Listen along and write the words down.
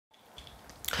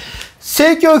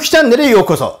正教育チャンネルへよう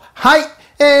こそ。はい。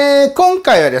今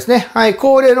回はですね、はい、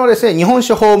恒例のですね、日本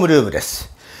史ホームルームで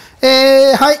す。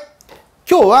はい。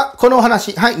今日はこのお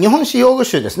話、はい、日本史用語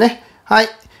集ですね。はい。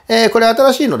これ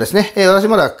新しいのですね。私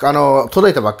まだ、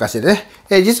届いたばっかしでね。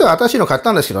実は新しいの買っ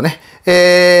たんですけどね。す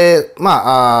で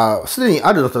に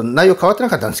あるのと内容変わってな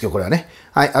かったんですけど、これはね。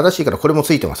はい。新しいからこれも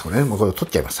ついてます。これね。もうこれを取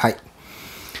っちゃいます。はい。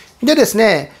でです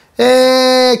ね、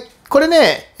これ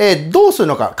ね、どうする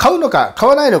のか、買うのか、買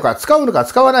わないのか、使うのか、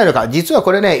使わないのか、実は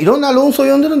これね、いろんな論争を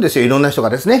呼んでるんですよ、いろんな人が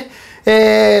ですね。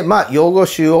用語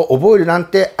集を覚えるなん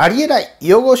てありえない。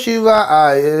用語集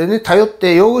は、頼っ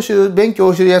て用語集勉強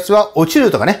をするやつは落ち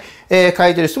るとかね、書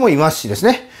いてる人もいますしです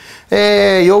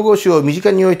ね。用語集を身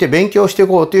近に置いて勉強してい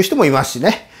こうという人もいますし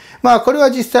ね。これは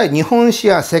実際、日本史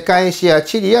や世界史や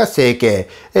地理や政経、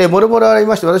もろもろあり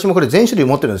まして、私もこれ全種類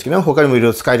持ってるんですけどね、他にもいろ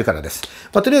いろ使えるからです。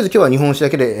とりあえず今日は日本史だ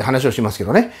けで話をしますけ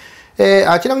どね。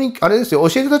ちなみに、あれですよ、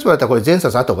教える立場だったらこれ全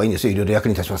冊あった方がいいんですよ。いろいろ役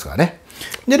に立ちますからね。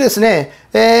でですね、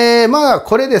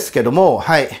これですけども、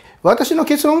はい。私の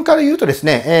結論から言うとです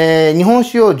ね、日本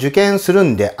史を受験する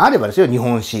んであればですよ、日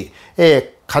本史。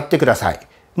買ってください。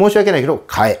申し訳ないけど、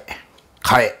買え。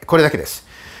これだけで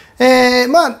す。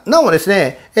なおです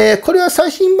ね、これは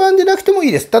最新版でなくてもい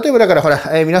いです。例えばだからほら、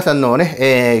皆さんの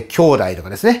ね、兄弟とか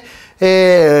ですね、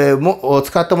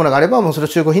使ったものがあれば、もうそれ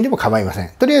中古品でも構いません。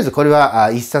とりあえずこれ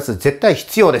は一冊絶対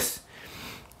必要です。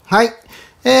はい。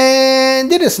で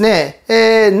ですね、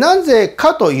なぜ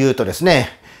かというとですね、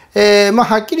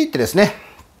はっきり言ってですね、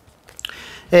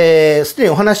すでに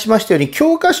お話ししましたように、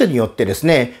教科書によってです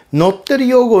ね、載ってる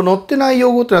用語、載ってない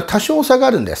用語というのは多少差が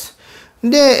あるんです。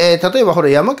で、例えばほら、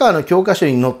山川の教科書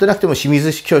に載ってなくても清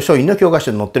水書院の教科書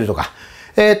に載ってるとか、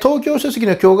東京書籍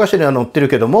の教科書には載ってる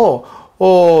けども、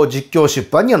実況出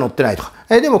版には載ってないとか。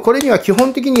でもこれには基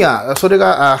本的にはそれ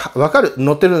がわかる、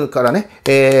載ってるからね、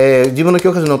自分の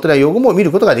教科書に載ってない用語も見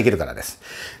ることができるからです。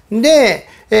で、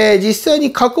実際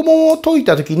に過去問を解い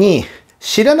たときに、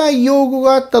知らない用語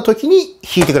があったときに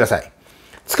引いてください。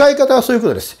使い方はそういうこ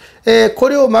とです。こ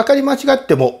れをまかり間違っ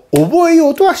ても覚えよ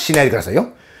うとはしないでくださいよ。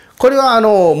これは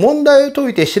問題を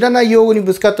解いて知らない用語に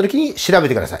ぶつかったときに調べ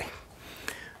てください。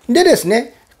でです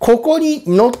ね、ここに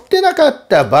載ってなかっ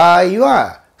た場合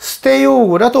は、捨て用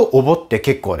語だと思って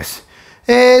結構です。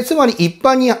つまり一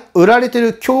般に売られてい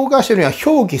る教科書には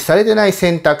表記されてない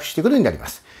選択肢ということになりま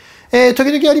す。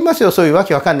時々ありますよ、そういうわ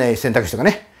けわかんない選択肢とか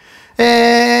ね。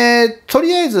と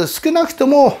りあえず少なくと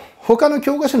も他の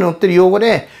教科書に載っている用語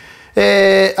で、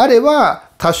あれば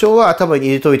多少は頭に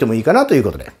入れておいてもいいかなという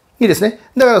ことで。いいですね。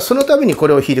だからそのためにこ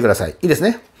れを引いてください。いいです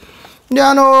ね。で、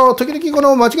時々こ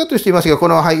の間違ってる人いますけど、こ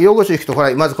の、はい、用語集引くと、ほら、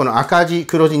まずこの赤字、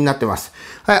黒字になってます。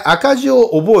はい、赤字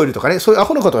を覚えるとかね、そういうア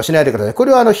ホなことはしないでください。こ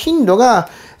れは頻度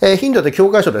って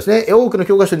教科書ですね。多くの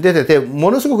教科書に出てて、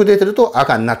ものすごく出てると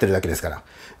赤になってるだけですから。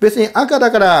別に赤だ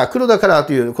から、黒だから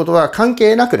ということは関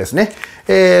係なくですね、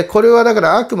これはだか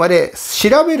らあくまで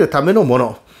調べるためのも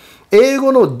の。英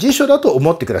語の辞書だと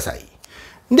思ってください。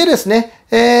でですね、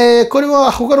これは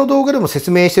他の動画でも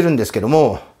説明してるんですけど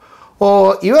も、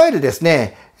いわゆるです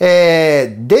ね、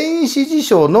電子辞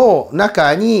書の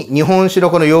中に日本史の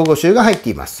この用語集が入って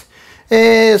います。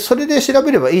それで調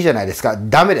べればいいじゃないですか。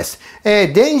ダメです。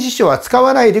電子辞書は使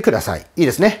わないでください。いい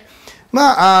ですね。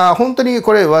本当に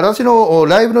これ私の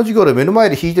ライブの授業で目の前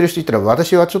で弾いてる人いたら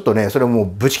私はちょっとね、それもう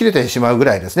ぶち切れてしまうぐ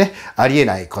らいですね。ありえ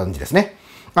ない感じですね。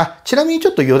ちなみにち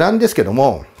ょっと余談ですけど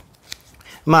も、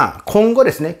今後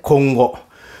ですね、今後。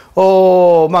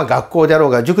学校であろう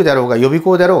が、塾であろうが、予備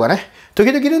校であろうがね、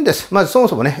時々いるんです。まずそも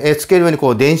そもね、机の上にこ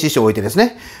う電子辞書を置いてです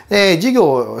ね、授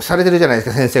業されてるじゃないです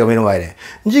か、先生が目の前で。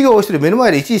授業をしてる目の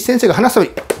前でいちいち先生が話すたび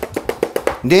に、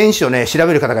電子辞書をね、調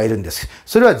べる方がいるんです。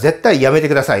それは絶対やめて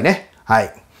くださいね。は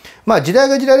い。時代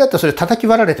が時代だったらそれ叩き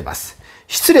割られてます。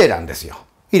失礼なんですよ。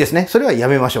いいですね。それはや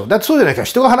めましょう。だってそうじゃないか。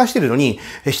人が話してるのに、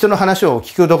人の話を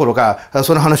聞くどころか、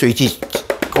その話をいちいち、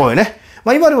こういうね。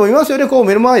今でもいますよね。こう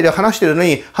目の前で話してるの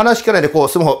に、話聞かないでこう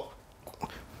スマホ、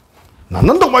なん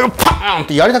だお前をパーンっ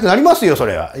てやりたくなりますよ、そ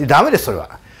れは。ダメです、それは。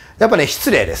やっぱね、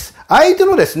失礼です。相手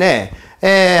のですね、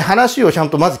話をちゃん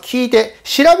とまず聞いて、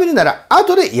調べるなら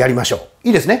後でやりましょう。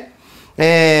いいですね。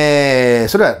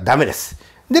それはダメです。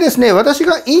でですね、私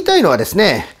が言いたいのはです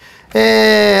ね、あ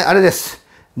れです。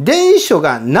電子書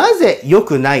がなぜ良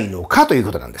くないのかという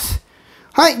ことなんです。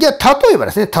はい。じゃあ、例えば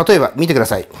ですね、例えば見てくだ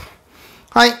さい。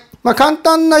はい。簡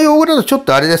単な用語だとちょっ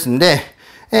とあれですんで、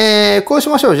こうし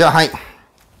ましょう。じゃあ、はい。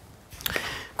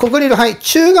ここにいる、はい、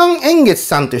中眼円月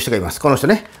さんという人がいます。この人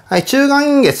ね。はい、中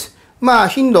眼円月。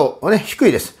頻度はね、低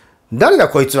いです。誰だ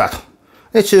こいつはと。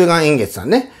で、中眼円月さん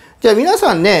ね。じゃあ皆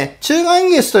さんね、中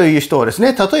眼月という人をです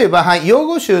ね、例えば、はい、用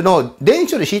語集の電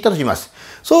子書で引いたとします。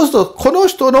そうすると、この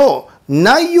人の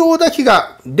内容だけ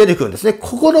が出てくるんですね。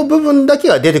ここの部分だけ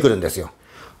が出てくるんですよ。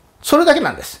それだけな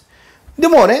んです。で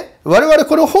もね、我々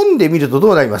この本で見ると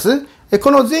どうなります？こ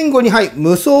の前後に、はい、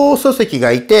無双礎石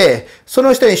がいて、そ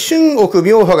の下に春奥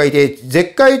妙法がいて、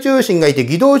絶海中心がいて、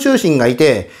義道中心がい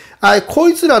て、こ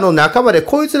いつらの仲間で、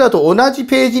こいつらと同じ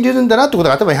ページにいるんだなってこと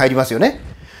が頭に入りますよね。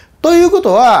というこ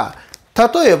とは、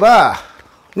例えば、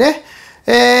ね、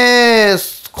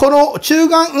この中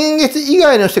眼円月以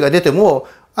外の人が出ても、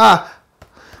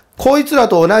こいつら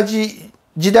と同じ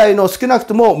時代の少なく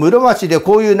とも室町で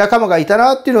こういう仲間がいた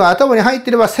なっていうのが頭に入って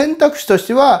いれば、選択肢とし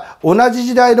ては同じ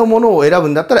時代のものを選ぶ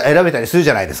んだったら選べたりするじ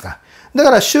ゃないですか。だ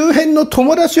から周辺の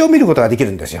友達を見ることができ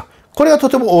るんですよ。これがと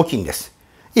ても大きいんです。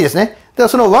いいですね。だから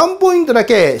そのワンポイントだ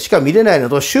けしか見れないの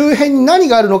と、周辺に何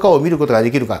があるのかを見ることが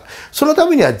できるか。そのた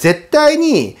めには絶対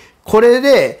にこれ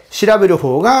で調べる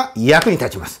方が役に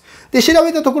立ちます。で、調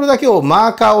べたところだけを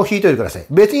マーカーを引いておいてください。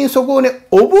別にそこをね、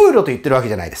覚えろと言ってるわけ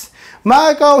じゃないです。マ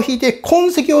ーカーを引いて痕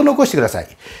跡を残してください。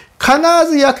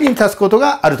必ず役に立つこと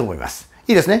があると思います。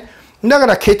いいですね。だか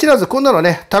らケチらず、こんなの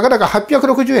ね、たかだか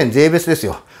860円税別です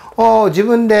よ。自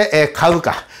分で買う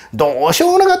か。どうしよ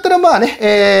うもなかったらまあ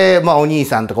ね、お兄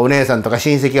さんとかお姉さんとか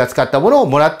親戚が使ったものを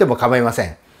もらっても構いませ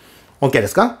ん。OK で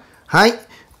すか？はい。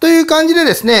という感じで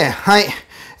ですね、はい。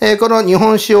この日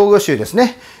本史用語集です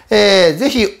ね。ぜ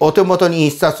ひお手元に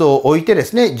一冊を置いてで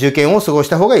すね、受験を過ごし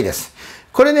た方がいいです。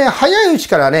これね、早いうち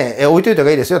からね、置いといた方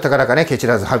がいいですよ。たかだかね、ケチ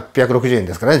らず860円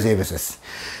ですからね、税別です。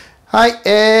はい。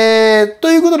と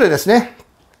いうことでですね、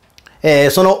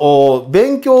その、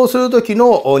勉強するとき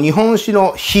の日本史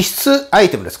の必須アイ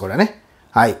テムです、これはね。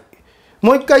はい。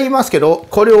もう一回言いますけど、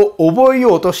これを覚え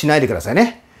ようとしないでください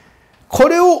ね。こ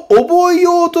れを覚え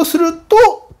ようとする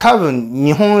と、多分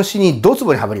日本史にドツ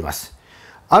ボにはまります。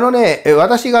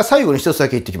私が最後に一つだ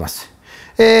け言ってきます。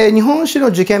日本史の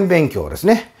受験勉強です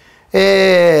ね。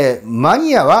マ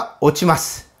ニアは落ちま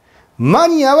す。マ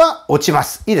ニアは落ちま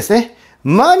す。いいですね。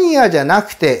マニアじゃな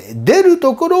くて、出る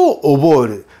ところを覚え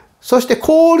る。そして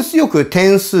効率よく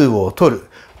点数を取る。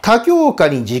他教科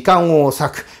に時間を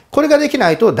割く。これができ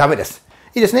ないとダメです。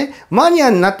いいですね。マニア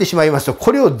になってしまいますと、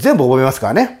これを全部覚えますか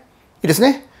らね。いいです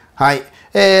ね。はい。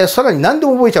さらに何で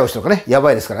も覚えちゃう人とかね、や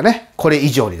ばいですからね。これ以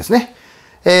上にですね。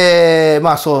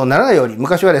そうならないように、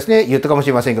昔はですね、言ったかもし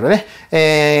れませんけどね、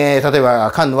例えば、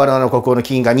漢の藁の国王の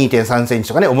金が 2.3 センチ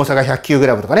とかね、重さが109グ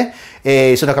ラムとかね、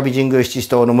磯中神宮七使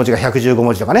徒の文字が115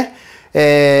文字とかね、そ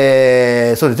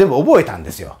れ全部覚えたん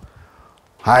ですよ。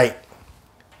はい。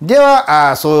で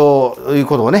は、そういう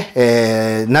ことを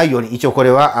ね、ないように、一応こ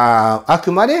れは、あ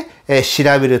くまで、調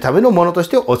べるためのものとし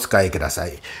てお使いくださ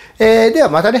い。では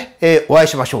またね、お会い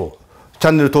しましょう。チ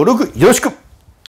ャンネル登録よろしく。